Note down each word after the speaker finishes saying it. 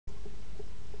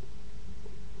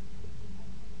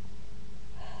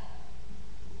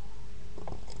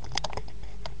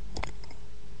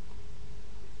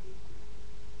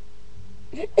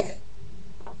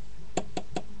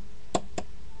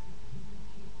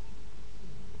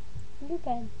Blue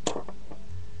pen.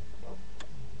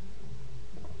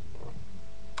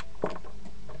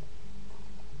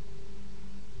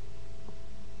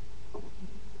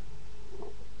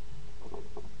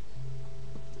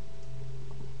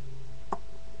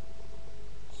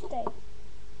 Stay.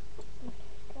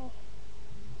 Go.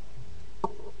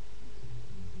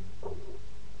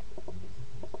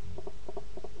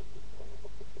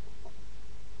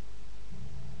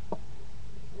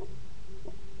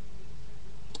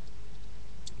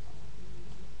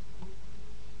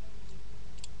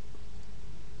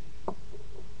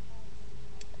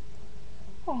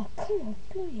 Oh, come on,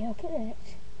 bloody hell,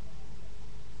 connect.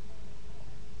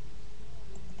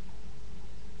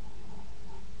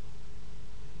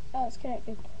 Oh, it's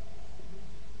connected.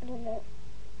 I don't know.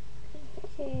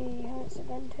 Okay, how it's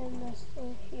event and that's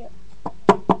still here.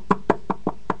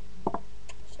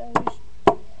 So just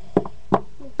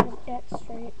looking at that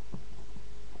straight.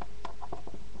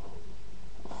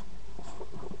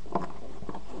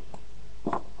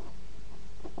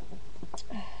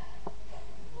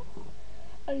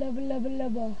 A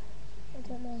lubba. I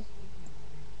don't know.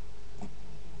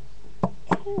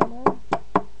 Come on.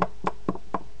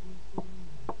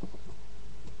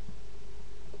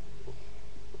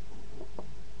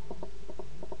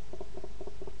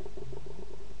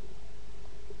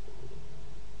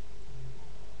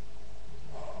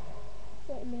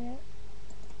 Wait a minute.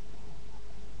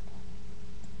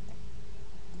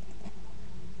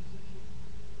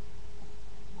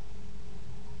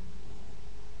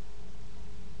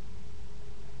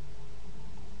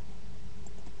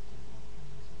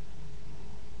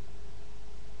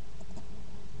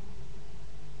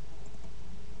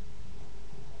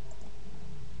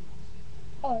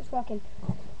 Oh, it's working.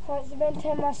 Right, it's Ben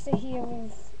 10 Master here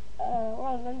with,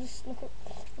 well, I'm just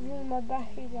reviewing my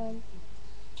bakugan.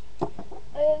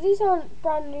 These aren't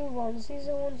brand new ones, these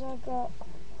are ones I got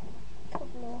a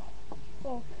couple of,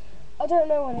 well, I don't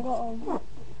know when I got them.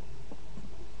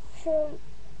 From,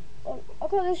 I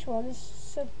got this one,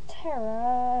 it's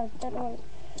Subterra, I don't know what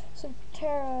it's,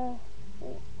 Subterra,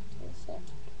 what's that?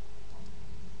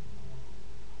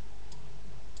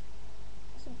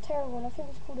 Subterra one, I think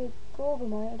it's called a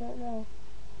Gorgomite, I don't know.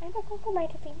 I'm a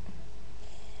Gorgomite, I think.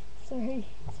 Sorry,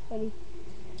 it's funny.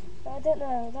 But I don't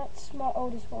know, that's my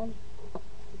oldest one.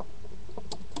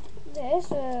 This,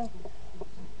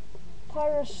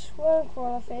 Pyrus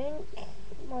Swirlcrawl, I think,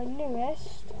 my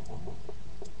newest.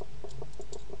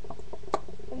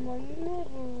 And my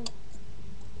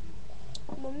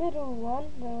middle one,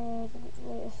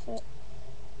 wait a sec.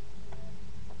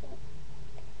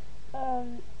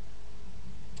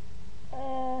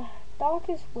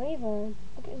 Darkest Waver.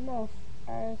 Look at his mouth.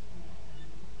 I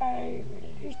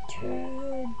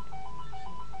return.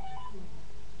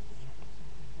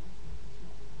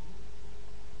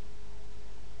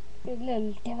 Good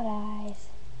little devil eyes.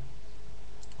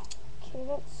 Okay,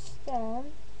 that's them.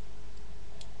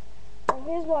 Well,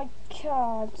 here's my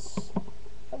cards.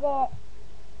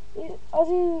 I'll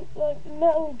do like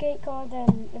metal gate card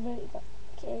and ability card.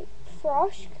 Okay,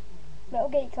 Frosh, metal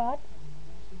gate card.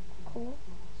 Cool.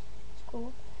 It's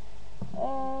cool.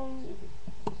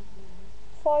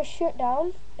 Fire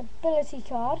Shutdown, ability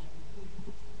card.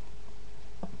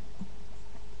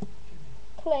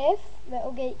 Cliff,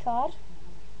 metal gate card.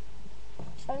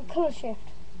 And Colour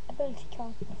Shift, ability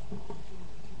card.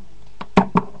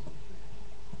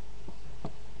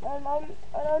 And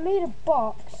I made a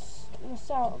box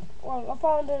myself. Well, I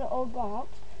found an old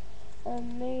box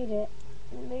and made it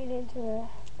into a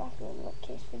bathroom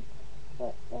location.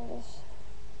 But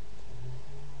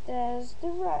there's the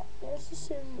rat. There's the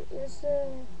symbol. There's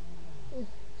the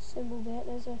symbol bit.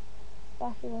 There's a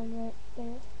background right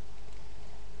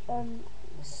there.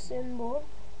 Symbol.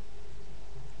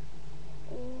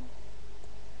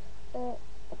 I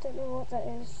don't know what that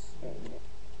is.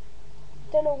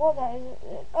 Don't know what that is.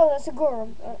 Oh, that's a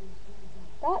Gorum.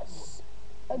 That's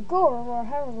a Gorum or a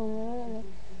Harrigan.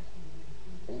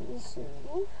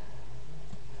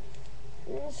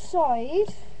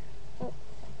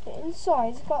 Inside,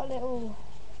 it's got a little.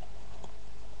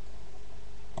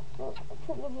 Well, I'll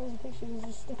put up as a picture and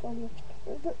just stick on here.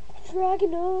 But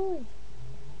Dragonoid!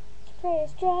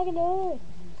 It's Dragonoid!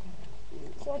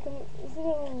 It's like it's a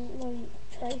little like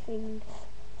tray thing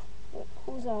that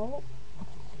pulls out.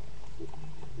 It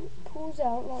pulls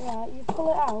out like that. You pull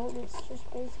it out, and it's just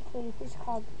basically a piece of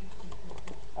card.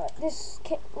 This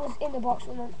kit was in the box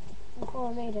before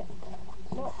I made it.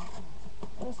 Not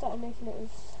when I started making it. It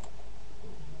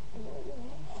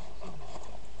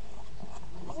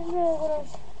was in there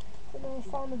when I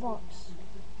found the box.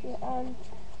 Yeah, and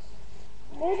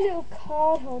maybe a little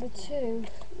card holder too.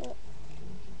 Look,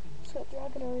 it's got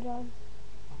Dragonoid on.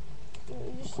 Yeah,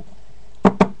 you just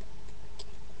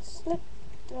slip.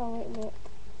 Oh, wait a minute.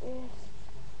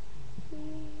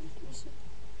 Yes.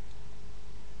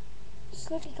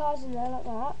 Slip your cards in there like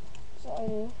that. That's what I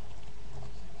do.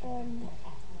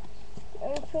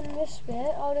 Open this bit.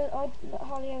 I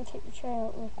hardly ever take the tray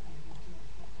out. Look.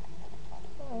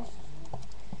 Nice.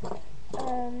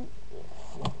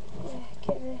 Yeah,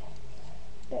 get the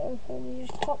bit open. You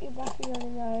just pop your bakugan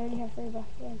in there. I only have 3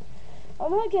 bakugan. I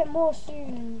might get more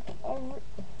soon. I'm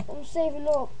saving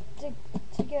up to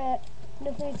get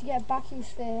enough money to get a Baku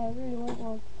sphere. I really want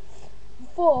one.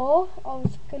 Before I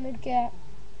was gonna get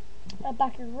a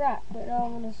Baku rat, but now I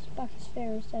want a Baku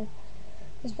sphere instead.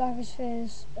 Because Baku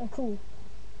spheres are cool.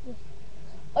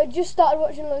 I just started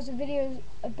watching loads of videos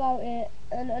about it,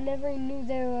 and I never even knew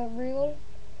they were real.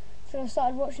 So I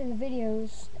started watching the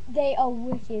videos. They are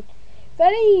wicked. If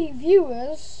any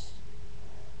viewers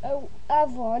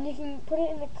have one, you can put it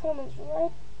in the comments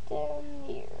right down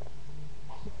here.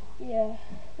 Yeah,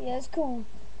 it's cool.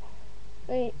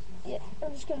 Wait, yeah,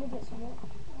 I'm just gonna get some more.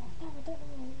 I don't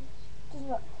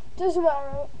know. Doesn't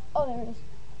matter. Oh, there it is.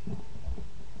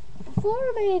 Before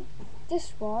I made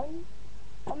this one,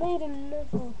 I made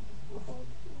another.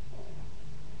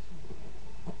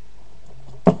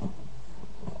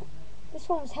 This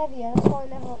one was heavier, that's why I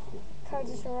never carried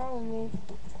this around with me.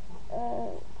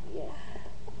 Yeah.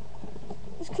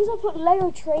 It's because I put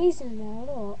Lego trays in there,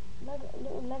 look.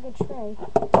 Little Lego tray.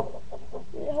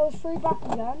 It holds 3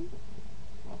 bakugan.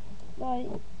 Like,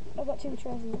 I've got 2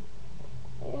 trays in there.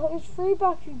 It holds 3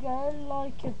 bakugan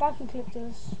like a Baku clip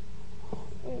does.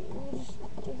 We're just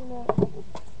taking out.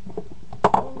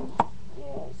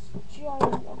 Yeah, it's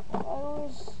giant.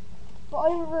 But I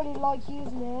didn't really like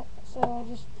using it, so I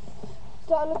just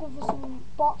started looking for some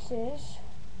boxes,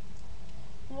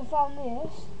 and I found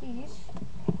these,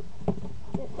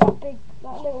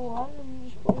 that little one, and you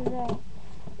just put it in there.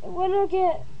 And when I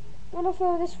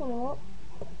fill this one up,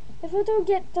 if I don't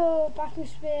get the Baku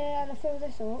sphere and I fill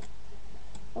this up,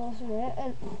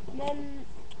 and then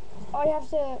I have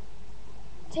to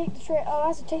take the tray. I'll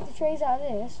have to take the trays out of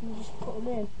this and just put them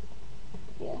in.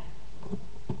 Yeah.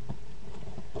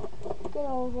 Good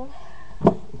old one. Who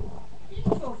are you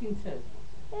talking to?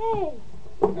 Hey!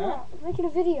 Yeah, I'm making a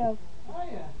video. Oh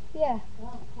yeah? Yeah.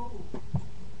 Oh, cool.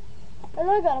 And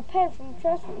I got a pen from the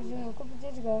Transport Museum a couple of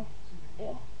days ago.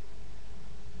 Yeah.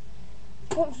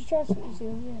 From the Transport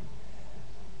Museum, yeah.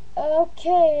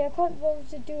 Okay, I can't bother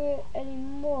to do it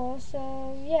anymore,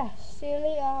 so yeah. See you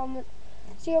later.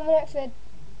 See you on the next vid.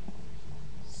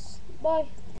 Bye.